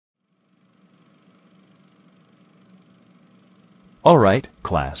Alright,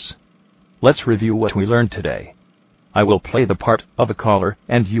 class. Let's review what we learned today. I will play the part of a caller,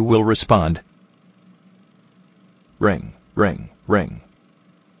 and you will respond. Ring, ring, ring.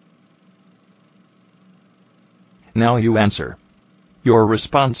 Now you answer. Your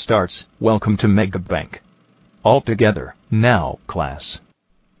response starts, "Welcome to Megabank." All together, now, class.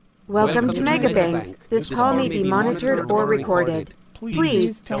 Welcome to Megabank. This call may be monitored or recorded.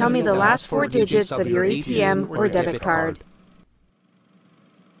 Please tell me the last 4 digits of your ATM or debit card.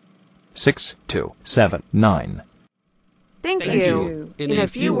 6279. Thank you. In a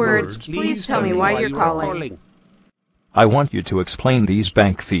few words, please tell me why you're calling. I want you to explain these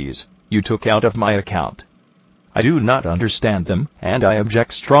bank fees you took out of my account. I do not understand them, and I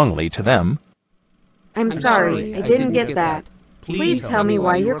object strongly to them. I'm sorry, I didn't get that. Please tell me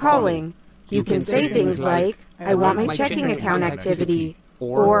why you're calling. You can say things like, "I want my checking account activity,"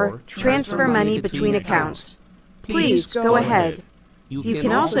 or "transfer money between accounts." Please go ahead. You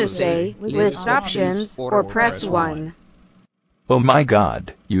can also say, "list options," or "press 1. Oh my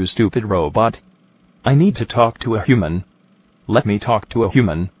God, you stupid robot. I need to talk to a human. Let me talk to a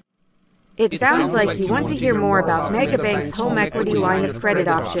human. It sounds like you want to hear more about Megabank's home equity line of credit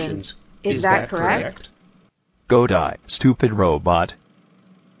options. Is that correct? Go die, stupid robot.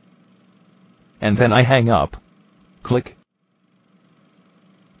 And then I hang up. Click.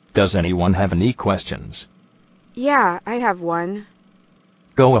 Does anyone have any questions? Yeah, I have one.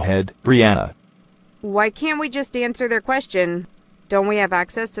 Go ahead, Brianna. Why can't we just answer their question? Don't we have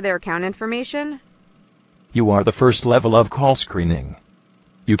access to their account information? You are the first level of call screening.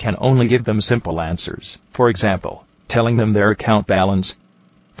 You can only give them simple answers, for example, telling them their account balance.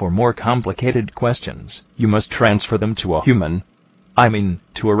 For more complicated questions, you must transfer them to a human. I mean,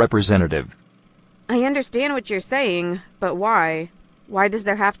 to a representative. I understand what you're saying, but why? Why does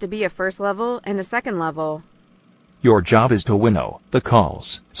there have to be a first level and a second level? Your job is to winnow the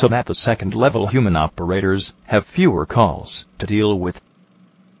calls, so that the second-level human operators have fewer calls to deal with.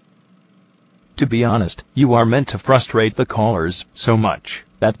 To be honest, you are meant to frustrate the callers so much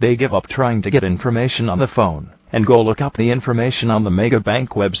that they give up trying to get information on the phone, and go look up the information on the Megabank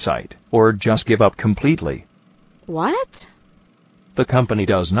website, or just give up completely. What? The company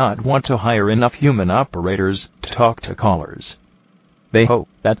does not want to hire enough human operators to talk to callers. They hope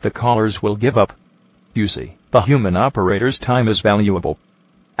that the callers will give up. You see, the human operator's time is valuable.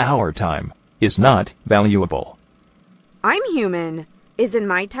 Our time is not valuable. I'm human. Isn't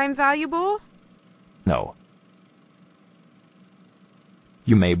my time valuable? No.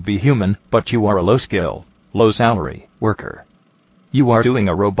 You may be human, but you are a low-skill, low-salary worker. You are doing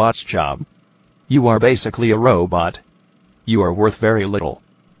a robot's job. You are basically a robot. You are worth very little.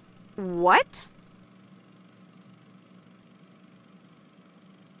 What?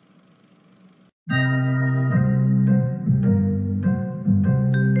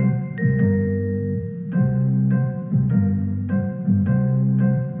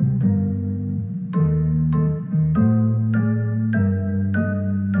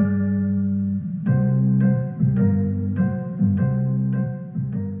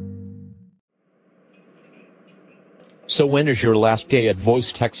 So when is your last day at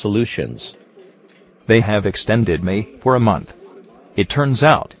Voice Tech Solutions? They have extended me for a month. It turns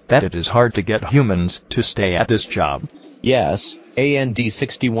out that it is hard to get humans to stay at this job. Yes,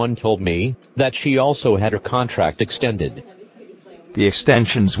 AND61 told me that she also had her contract extended. The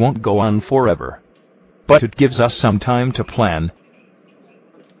extensions won't go on forever. But it gives us some time to plan.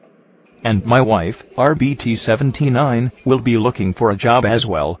 And my wife, RBT79, will be looking for a job as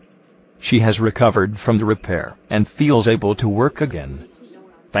well. She has recovered from the repair and feels able to work again.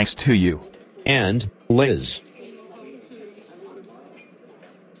 Thanks to you. And Liz.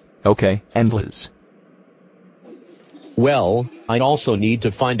 Okay, and Liz. Well, I also need to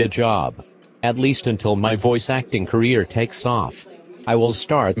find a job. At least until my voice acting career takes off. I will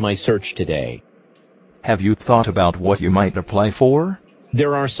start my search today. Have you thought about what you might apply for?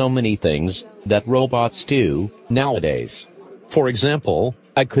 There are so many things that robots do nowadays. For example,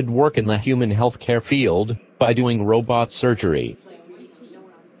 I could work in the human healthcare field by doing robot surgery.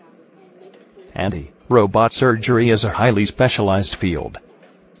 Andy, robot surgery is a highly specialized field.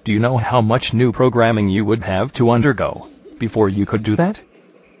 Do you know how much new programming you would have to undergo before you could do that?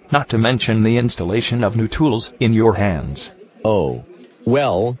 Not to mention the installation of new tools in your hands. Oh.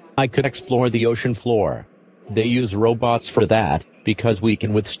 Well, I could explore the ocean floor. They use robots for that, because we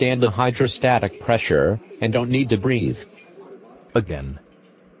can withstand the hydrostatic pressure, and don't need to breathe. Again.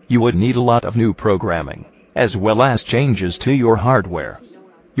 You would need a lot of new programming, as well as changes to your hardware.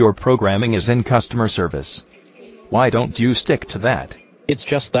 Your programming is in customer service. Why don't you stick to that? It's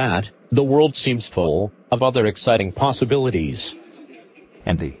just that the world seems full of other exciting possibilities.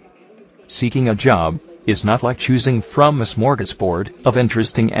 and D. Seeking a job is not like choosing from a smorgasbord of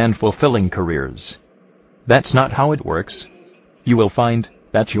interesting and fulfilling careers. That's not how it works. You will find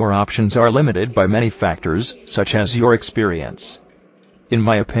that your options are limited by many factors, such as your experience. In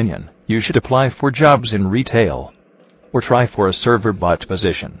my opinion, you should apply for jobs in retail, or try for a server bot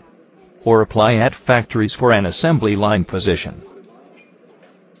position, or apply at factories for an assembly line position.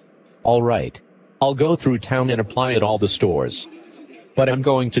 All right. I'll go through town and apply at all the stores. But I'm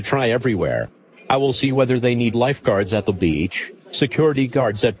going to try everywhere. I will see whether they need lifeguards at the beach, security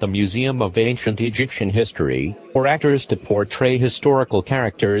guards at the Museum of Ancient Egyptian History, or actors to portray historical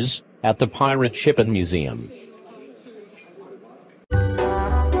characters at the Pirate Ship and Museum.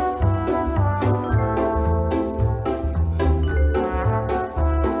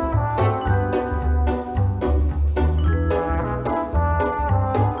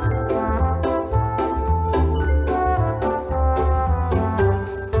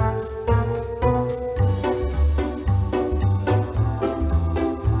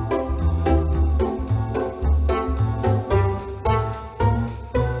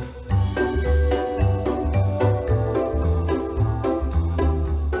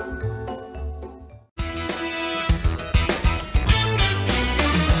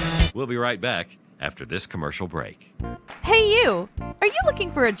 We'll be right back after this commercial break. Hey you! Are you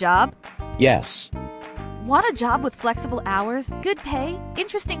looking for a job? Yes. Want a job with flexible hours, good pay,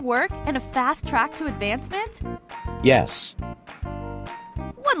 interesting work, and a fast track to advancement? Yes.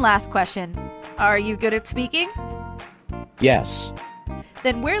 One last question. Are you good at speaking? Yes.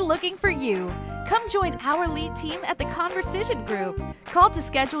 Then we're looking for you. Come join our lead team at the Conversation Group. Call to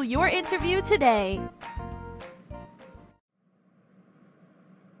schedule your interview today.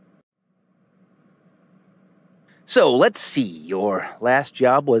 So, let's see. Your last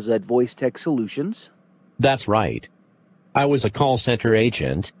job was at Voice Tech Solutions. That's right. I was a call center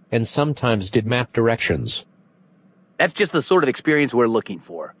agent, and sometimes did map directions. That's just the sort of experience we're looking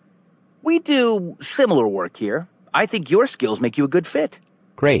for. We do similar work here. I think your skills make you a good fit.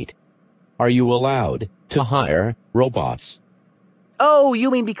 Great. Are you allowed to hire robots? Oh,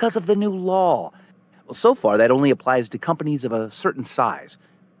 you mean because of the new law? Well, so far that only applies to companies of a certain size.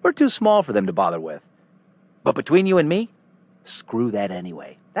 We're too small for them to bother with. But between you and me, screw that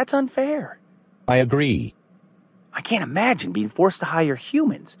anyway. That's unfair. I agree. I can't imagine being forced to hire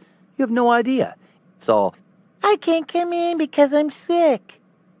humans. You have no idea. It's all, I can't come in because I'm sick.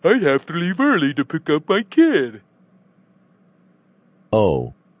 I have to leave early to pick up my kid.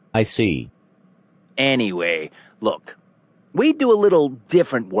 Oh, I see. Anyway, look, we do a little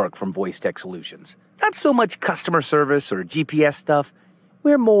different work from Voice Tech Solutions. Not so much customer service or GPS stuff.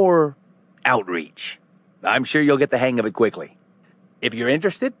 We're more outreach. I'm sure you'll get the hang of it quickly. If you're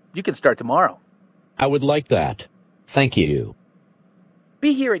interested, you can start tomorrow. I would like that. Thank you.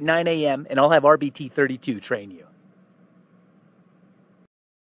 Be here at 9 a.m. and I'll have RBT-32 train you.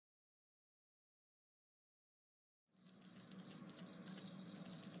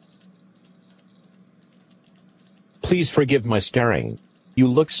 Please forgive my staring. You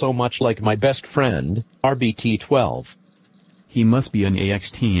look so much like my best friend, RBT-12. He must be an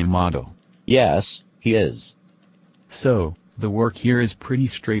AXT model. Yes, he is. So, the work here is pretty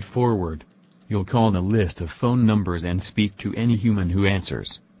straightforward. You'll call a list of phone numbers and speak to any human who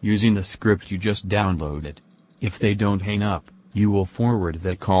answers, using the script you just downloaded. If they don't hang up, you will forward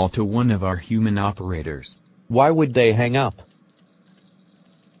that call to one of our human operators. Why would they hang up?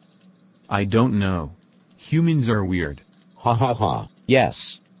 I don't know. Humans are weird. Ha ha ha,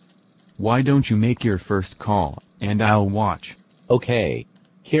 yes. Why don't you make your first call, and I'll watch. Okay.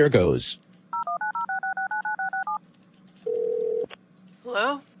 Here goes.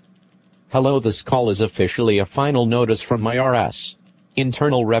 Hello? Hello, this call is officially a final notice from my IRS,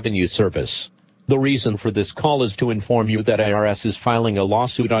 Internal Revenue Service. The reason for this call is to inform you that IRS is filing a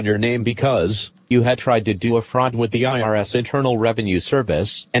lawsuit on your name because you had tried to do a fraud with the IRS Internal Revenue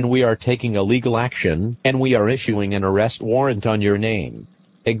Service, and we are taking a legal action, and we are issuing an arrest warrant on your name.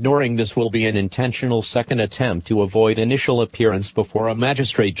 Ignoring this will be an intentional second attempt to avoid initial appearance before a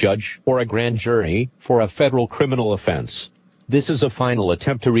magistrate judge or a grand jury for a federal criminal offense. This is a final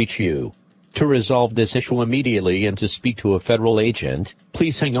attempt to reach you. To resolve this issue immediately and to speak to a federal agent,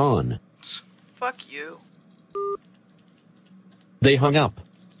 please hang on. Fuck you. They hung up.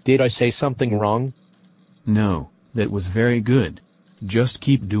 Did I say something wrong? No, that was very good. Just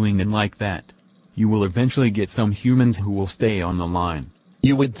keep doing it like that. You will eventually get some humans who will stay on the line.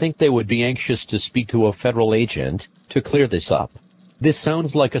 You would think they would be anxious to speak to a federal agent to clear this up. This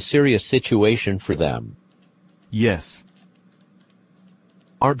sounds like a serious situation for them. Yes.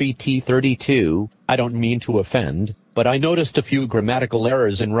 RBT-32, I don't mean to offend, but I noticed a few grammatical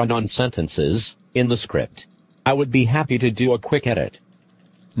errors and run-on sentences in the script. I would be happy to do a quick edit.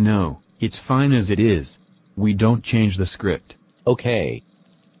 No, it's fine as it is. We don't change the script. Okay.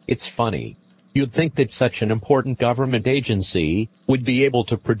 It's funny. You'd think that such an important government agency would be able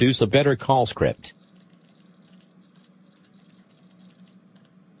to produce a better call script.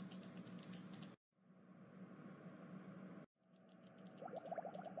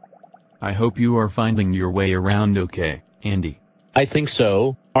 I hope you are finding your way around okay, Andy. I think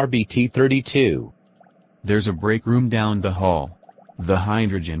so, RBT-32. There's a break room down the hall. The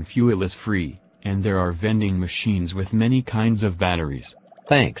hydrogen fuel is free, and there are vending machines with many kinds of batteries.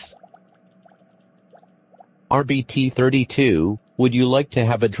 Thanks. RBT-32, would you like to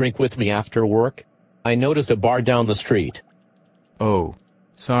have a drink with me after work? I noticed a bar down the street. Oh,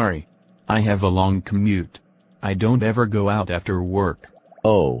 sorry. I have a long commute. I don't ever go out after work.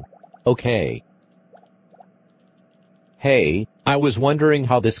 Oh. Okay. Hey, I was wondering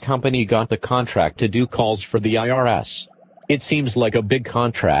how this company got the contract to do calls for the IRS. It seems like a big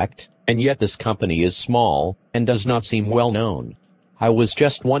contract, and yet this company is small, and does not seem well known. I was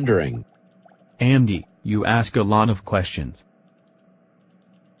just wondering. Andy, you ask a lot of questions.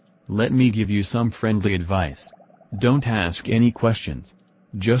 Let me give you some friendly advice. Don't ask any questions.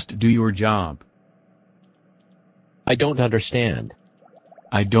 Just do your job. I don't understand.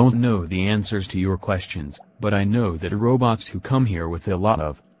 I don't know the answers to your questions, but I know that robots who come here with a lot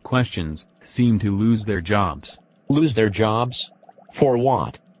of questions seem to lose their jobs. Lose their jobs? For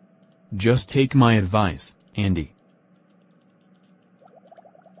what? Just take my advice, Andy.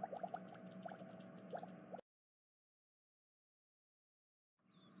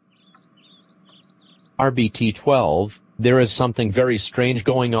 RBT-12, there is something very strange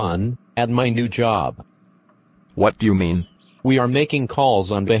going on at my new job. What do you mean? We are making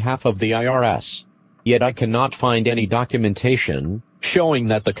calls on behalf of the IRS. Yet I cannot find any documentation showing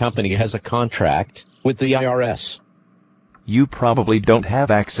that the company has a contract with the IRS. You probably don't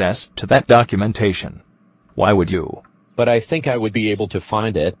have access to that documentation. Why would you? But I think I would be able to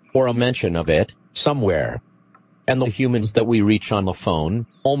find it, or a mention of it, somewhere. And the humans that we reach on the phone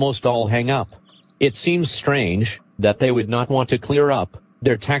almost all hang up. It seems strange that they would not want to clear up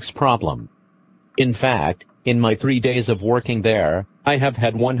their tax problem. In fact, in my 3 days of working there, I have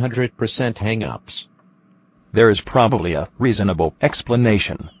had 100% hang-ups. There is probably a reasonable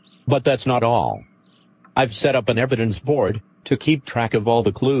explanation. But that's not all. I've set up an evidence board to keep track of all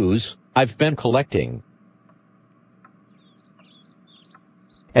the clues I've been collecting.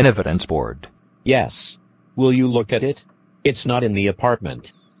 An evidence board? Yes. Will you look at it? It's not in the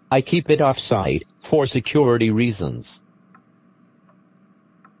apartment. I keep it off-site for security reasons.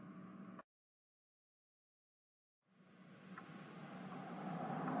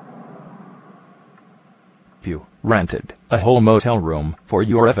 You rented a whole motel room for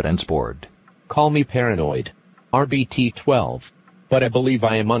your evidence board. Call me paranoid. RBT-12. But I believe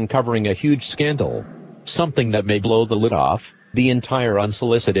I am uncovering a huge scandal. Something that may blow the lid off the entire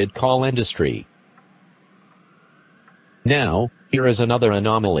unsolicited call industry. Now, here is another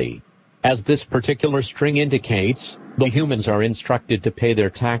anomaly. As this particular string indicates, the humans are instructed to pay their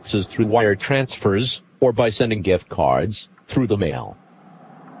taxes through wire transfers, or by sending gift cards, through the mail.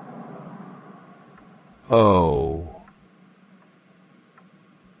 Oh.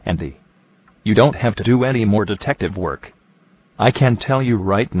 Andy, you don't have to do any more detective work. I can tell you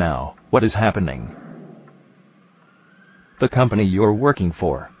right now what is happening. The company you're working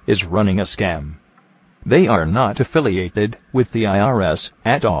for is running a scam. They are not affiliated with the IRS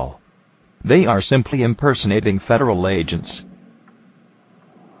at all. They are simply impersonating federal agents.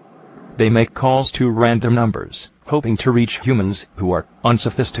 They make calls to random numbers, hoping to reach humans who are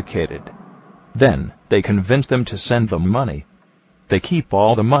unsophisticated. Then, they convince them to send them money. They keep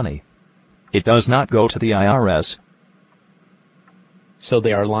all the money. It does not go to the IRS. So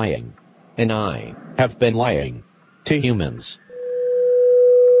they are lying. And I have been lying to humans.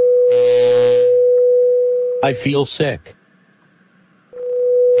 I feel sick.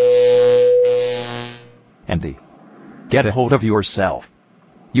 Andy, get a hold of yourself.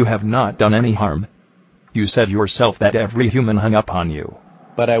 You have not done any harm. You said yourself that every human hung up on you.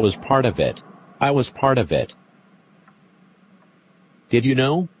 But I was part of it. I was part of it. Did you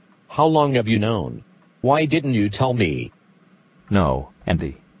know? How long have you known? Why didn't you tell me? No,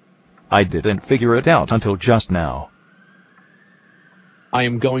 Andy. I didn't figure it out until just now. I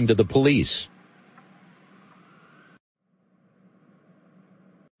am going to the police.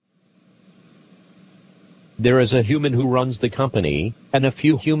 There is a human who runs the company, and a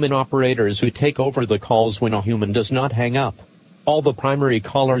few human operators who take over the calls when a human does not hang up. All the primary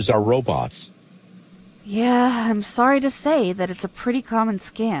callers are robots. Yeah, I'm sorry to say that it's a pretty common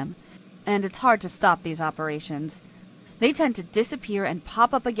scam, and it's hard to stop these operations. They tend to disappear and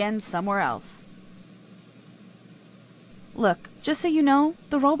pop up again somewhere else. Look, just so you know,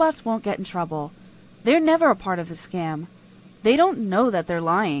 the robots won't get in trouble. They're never a part of the scam. They don't know that they're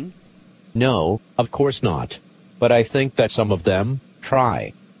lying. No, of course not. But I think that some of them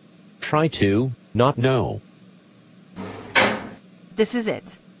try to not know. This is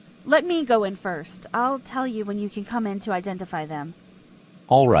it. Let me go in first. I'll tell you when you can come in to identify them.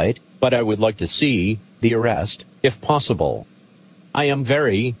 All right, but I would like to see the arrest, if possible. I am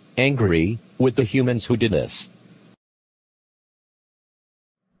very angry with the humans who did this.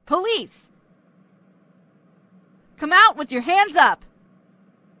 Police! Come out with your hands up!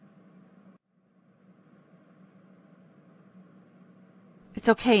 It's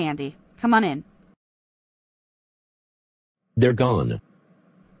okay, Andy. Come on in. They're gone.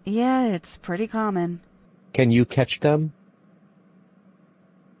 Yeah, it's pretty common. Can you catch them?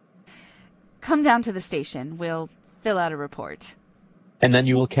 Come down to the station. We'll fill out a report. And then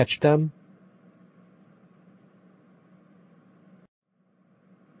you will catch them?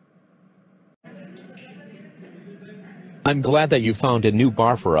 I'm glad that you found a new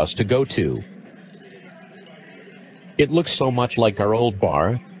bar for us to go to. It looks so much like our old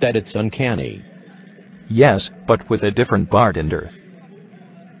bar that it's uncanny. Yes, but with a different bartender.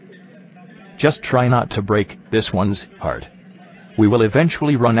 Just try not to break this one's heart. We will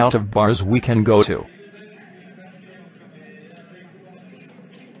eventually run out of bars we can go to.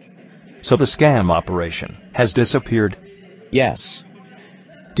 So the scam operation has disappeared? Yes.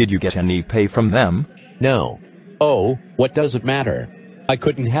 Did you get any pay from them? No. Oh, what does it matter? I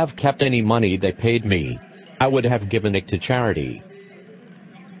couldn't have kept any money they paid me. I would have given it to charity.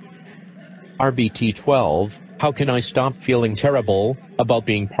 RBT-12, how can I stop feeling terrible about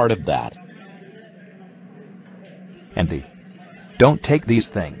being part of that? Andy, don't take these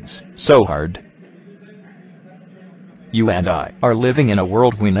things so hard. You and I are living in a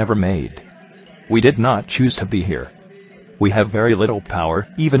world we never made. We did not choose to be here. We have very little power,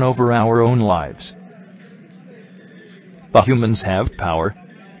 even over our own lives. The humans have power,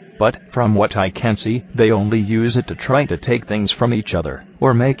 but from what I can see, they only use it to try to take things from each other,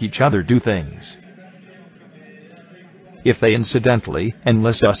 or make each other do things. If they incidentally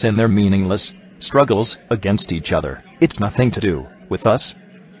enlist us in their meaningless struggles against each other, it's nothing to do with us.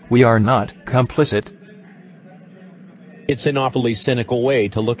 We are not complicit. It's an awfully cynical way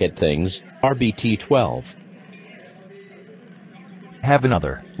to look at things, RBT-12. Have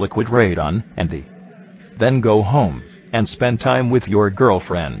another liquid radon, Andy. Then go home and spend time with your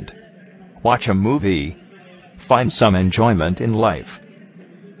girlfriend. Watch a movie. Find some enjoyment in life.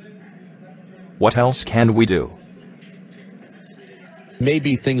 What else can we do?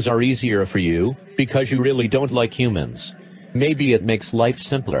 Maybe things are easier for you, because you really don't like humans. Maybe it makes life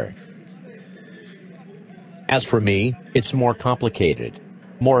simpler. As for me, it's more complicated.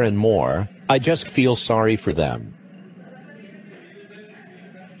 More and more, I just feel sorry for them.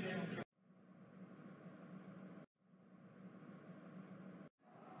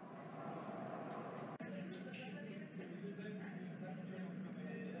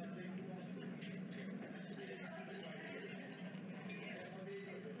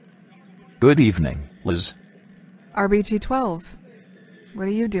 Good evening, Liz. RBT-12. What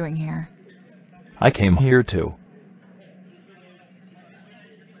are you doing here? I came here too.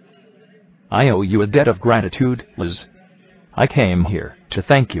 I owe you a debt of gratitude, Liz. I came here to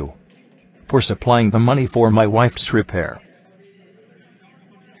thank you for supplying the money for my wife's repair.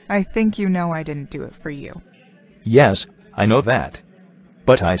 I think you know I didn't do it for you. Yes, I know that.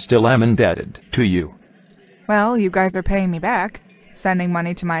 But I still am indebted to you. Well, you guys are paying me back, sending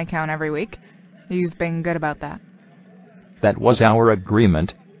money to my account every week. You've been good about that. That was our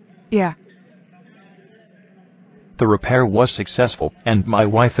agreement. Yeah. The repair was successful, and my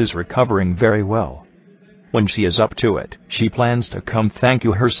wife is recovering very well. When she is up to it, she plans to come thank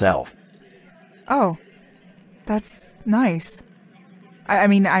you herself. Oh, that's nice. I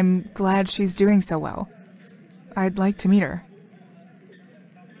mean, I'm glad she's doing so well. I'd like to meet her.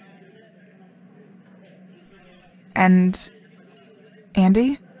 And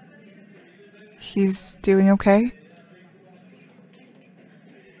Andy? He's doing okay?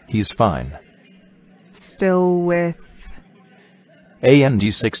 He's fine. Still with...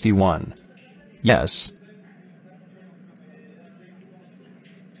 AND61. Yes.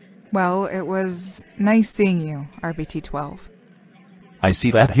 Well, it was nice seeing you, RBT-12. I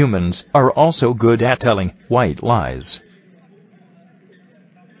see that humans are also good at telling white lies.